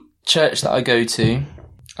 the church that I go to,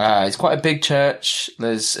 it's quite a big church.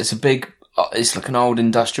 It's like an old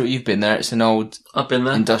industrial, you've been there, it's an old I've been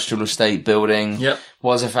there. industrial estate building. Yep.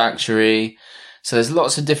 Was a factory. So there's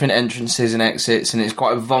lots of different entrances and exits, and it's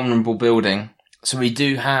quite a vulnerable building. So we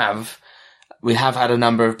have had a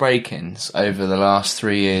number of break-ins over the last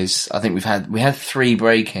 3 years. I think we had 3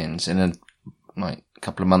 break-ins in a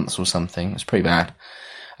couple of months or something. It's pretty bad.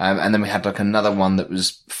 And then we had another one that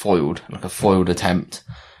was foiled, like a foiled attempt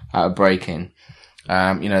at a break-in.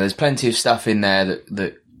 There's plenty of stuff in there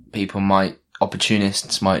that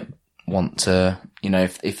opportunists might want to,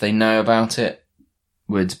 if they know about it,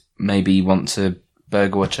 would maybe want to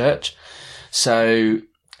burgle a church. So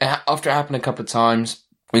after it happened a couple of times,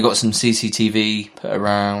 we got some CCTV put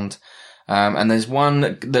around, and there's one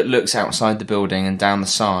that looks outside the building and down the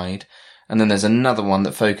side, and then there's another one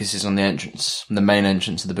that focuses on the main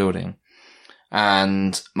entrance of the building.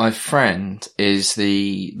 And my friend is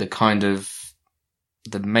the kind of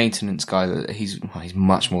the maintenance guy that he's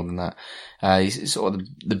much more than that. He's sort of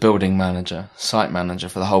the building manager, site manager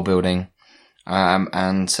for the whole building.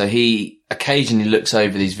 And so he occasionally looks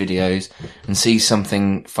over these videos and sees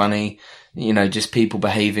something funny, just people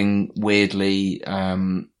behaving weirdly.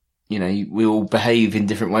 We all behave in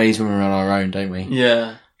different ways when we're on our own, don't we?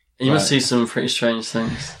 Yeah. You must Right. see some pretty strange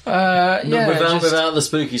things. Yeah. Without the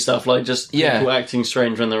spooky stuff, like just people acting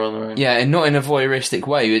strange when they're on their own. Yeah, and not in a voyeuristic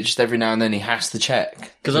way, but just every now and then he has to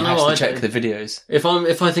check. 'Cause He I know has I to check do. the videos. If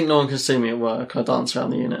I think no one can see me at work, I dance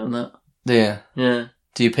around the unit and that. Yeah. Yeah.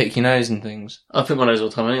 Do you pick your nose and things? I pick my nose all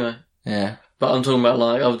the time anyway. Yeah. But I'm talking about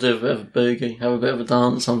I'll do a bit of a boogie, have a bit of a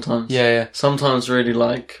dance sometimes. Yeah. Sometimes really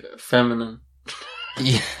feminine.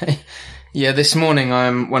 Yeah. Yeah, this morning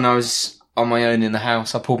when I was on my own in the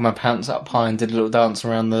house. I pulled my pants up high and did a little dance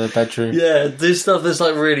around the bedroom. Yeah, do stuff that's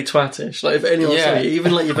like really twattish. Like if anyone saw you,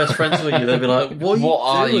 even like your best friends saw you, they'd be like, "What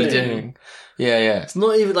are you doing?" Yeah, yeah. It's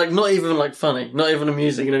not even like funny, not even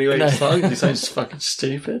amusing in any way. It's like, it sounds fucking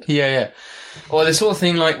stupid. Yeah, yeah. Or the sort of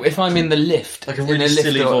thing like if I'm in the lift, like a really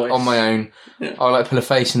silly voice on my own, I'll like pull a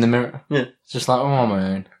face in the mirror. Yeah, it's just like I'm on my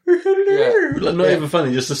own. Like not even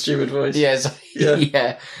funny, just a stupid voice. Yeah,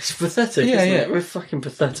 yeah. It's pathetic. Isn't it? We're fucking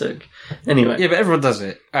pathetic. Anyway, yeah, but everyone does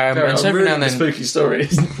it. And so every now and then, spooky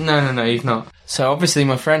stories. No, you've not. So obviously,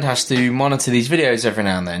 my friend has to monitor these videos every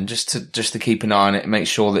now and then, just to keep an eye on it, and make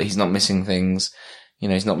sure that he's not missing things. You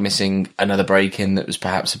know, he's not missing another break-in that was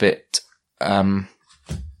perhaps a bit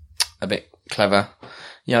clever.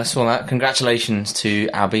 Yeah, I saw that. Congratulations to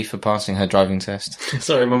Abby for passing her driving test.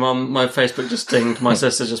 Sorry, my Facebook just dinged. My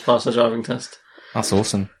sister just passed her driving test. That's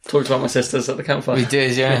awesome. Talked about my sisters at the campfire. We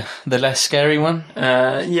did, yeah. The less scary one?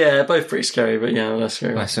 Yeah, both pretty scary, but yeah, less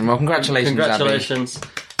scary. Listen, well, congratulations, Abby.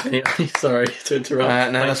 Anyway, sorry to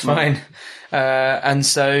interrupt. No, that's fine. And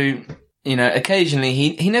so, you know, occasionally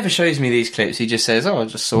he never shows me these clips. He just says, "Oh, I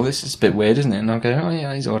just saw this. It's a bit weird, isn't it?" And I'll go, "Oh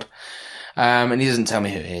yeah, he's odd." And he doesn't tell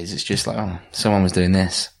me who it is. It's just like, "Oh, someone was doing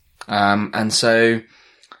this." And so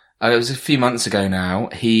it was a few months ago now.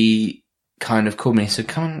 He kind of called me and said,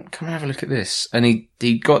 come and have a look at this. And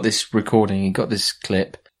he got this recording. He got this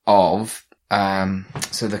clip of,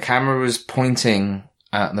 so the camera was pointing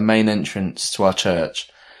at the main entrance to our church.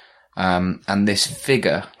 And this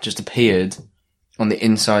figure just appeared on the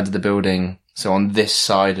inside of the building. So on this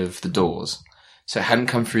side of the doors. So it hadn't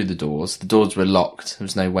come through the doors. The doors were locked. There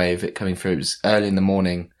was no way of it coming through. It was early in the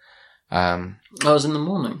morning. It was in the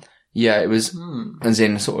morning? Yeah, it was, as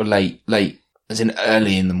in sort of late, as in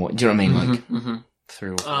early in the morning. Do you know what I mean? Like, 3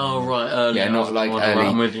 or 4. Oh, right, early. Yeah, not like early. Right,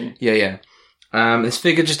 I'm with you. Yeah, yeah. This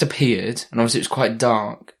figure just appeared, and obviously it was quite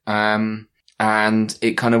dark, and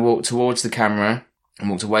it kind of walked towards the camera, and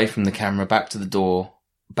walked away from the camera, back to the door,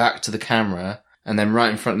 back to the camera, and then right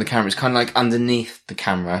in front of the camera. It's kind of like underneath the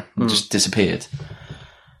camera, and just disappeared.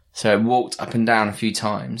 So it walked up and down a few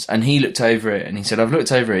times, and he looked over it, and he said, "I've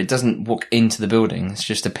looked over it. It doesn't walk into the building. It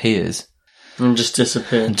just appears." And just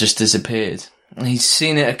disappeared. And just disappeared. And he's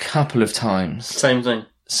seen it a couple of times. Same thing.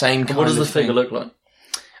 Same kind of thing. What does the figure look like?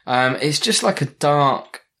 It's just like a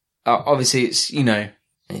dark, obviously it's, you know,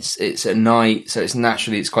 it's at night, so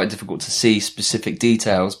it's quite difficult to see specific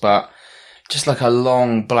details, but just like a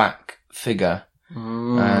long black figure,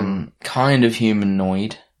 kind of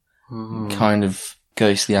humanoid, kind of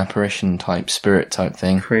ghostly apparition type, spirit type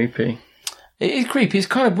thing. Creepy. It is creepy. It's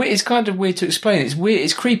kind of weird to explain. It's weird.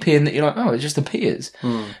 It's creepy in that you're like, oh, it just appears.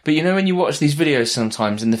 But you know, when you watch these videos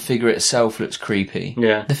sometimes and the figure itself looks creepy.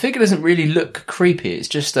 Yeah. The figure doesn't really look creepy. It's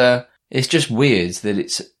just weird that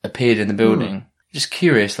it's appeared in the building. Just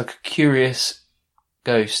curious, like a curious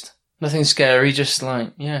ghost. Nothing scary, just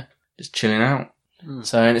like, yeah, just chilling out.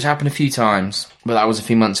 So, and it's happened a few times, but that was a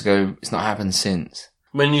few months ago. It's not happened since.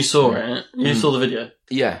 When you saw it, you saw the video.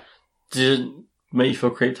 Yeah. Did it make you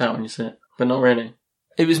feel creeped out when you see it? But not really.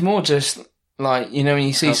 It was more just like, you know, when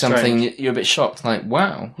you see something, you're a bit shocked. Like,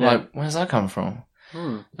 wow, like, where's that come from?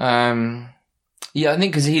 Yeah, I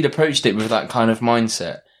think because he'd approached it with that kind of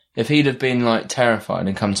mindset. If he'd have been like terrified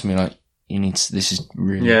and come to me like, this is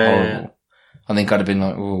really horrible. I think I'd have been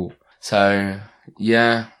like, oh. So,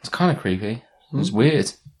 yeah, it's kind of creepy. It was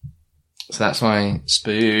weird. So that's my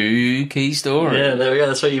spooky story. Yeah, there we go.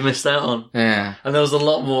 That's what you missed out on. Yeah. And there was a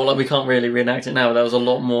lot more, like, we can't really reenact it now, but there was a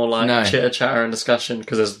lot more, like, chitter-chatter and discussion,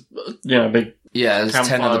 because there's, you know, big... Yeah, there's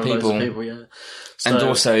 10 other people. Yeah. So, and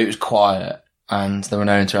also, it was quiet, and there were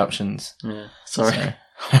no interruptions. Yeah. Sorry.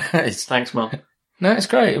 So, Thanks, Mum. No, it's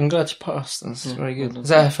great. I'm glad you passed. That's very good. Is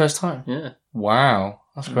that her first time? Yeah. Wow.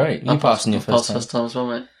 That's great. You passed on your first time. First time as well,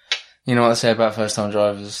 mate. You know what they say about first-time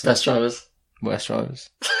drivers? Best drivers. Worst drivers.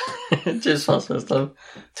 Just passed first time.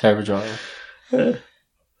 Terrible driver. Yeah.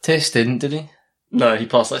 Tiss didn't, did he? No, he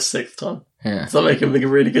passed like 6th time. Yeah. Does that make him like a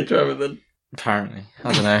really good driver then? Apparently.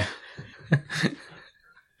 I don't know.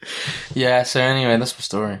 Yeah, so anyway, that's my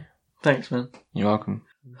story. Thanks, man. You're welcome.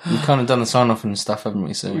 We've kind of done the sign-off and stuff, haven't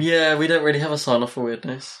we? So yeah, we don't really have a sign-off for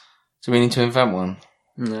weirdness. So we need to invent one?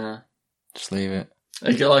 Nah. Just leave it.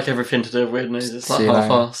 I get like everything to do with weird news. It's like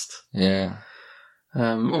half-assed. Yeah.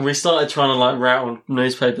 We started trying to like rattle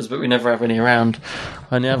newspapers, but we never have any around.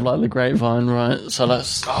 I only have like the Grapevine, right? So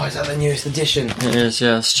let's... Oh, is that the newest edition? It is,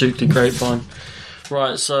 yeah. Strictly Grapevine.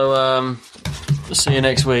 Right, so see you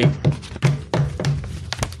next week.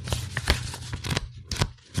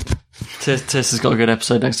 Tiss has got a good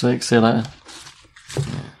episode next week. See you later.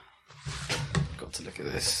 Yeah. Got to look at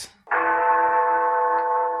this.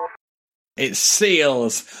 It's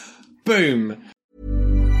seals. Boom.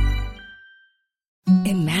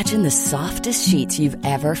 Imagine the softest sheets you've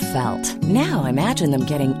ever felt. Now imagine them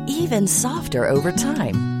getting even softer over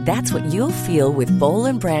time. That's what you'll feel with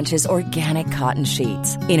Boll & Branch's organic cotton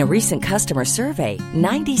sheets. In a recent customer survey,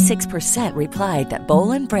 96% replied that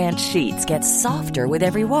Boll & Branch sheets get softer with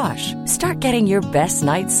every wash. Start getting your best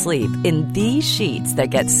night's sleep in these sheets that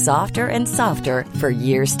get softer and softer for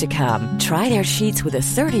years to come. Try their sheets with a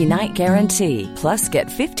 30-night guarantee. Plus, get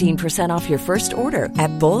 15% off your first order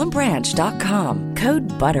at bollandbranch.com. Code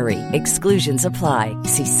BUTTERY. Exclusions apply.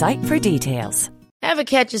 See site for details. Ever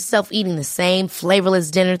catch yourself eating the same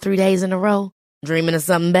flavorless dinner 3 days in a row? Dreaming of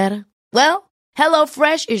something better? Well,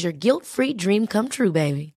 HelloFresh is your guilt-free dream come true,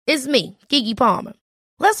 baby. It's me, Keke Palmer.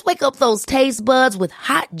 Let's wake up those taste buds with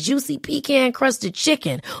hot, juicy pecan-crusted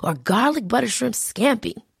chicken or garlic butter shrimp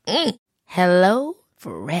scampi. Hello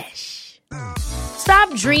Fresh.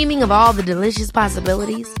 Stop dreaming of all the delicious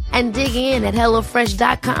possibilities and dig in at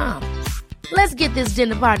HelloFresh.com. Let's get this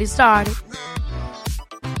dinner party started.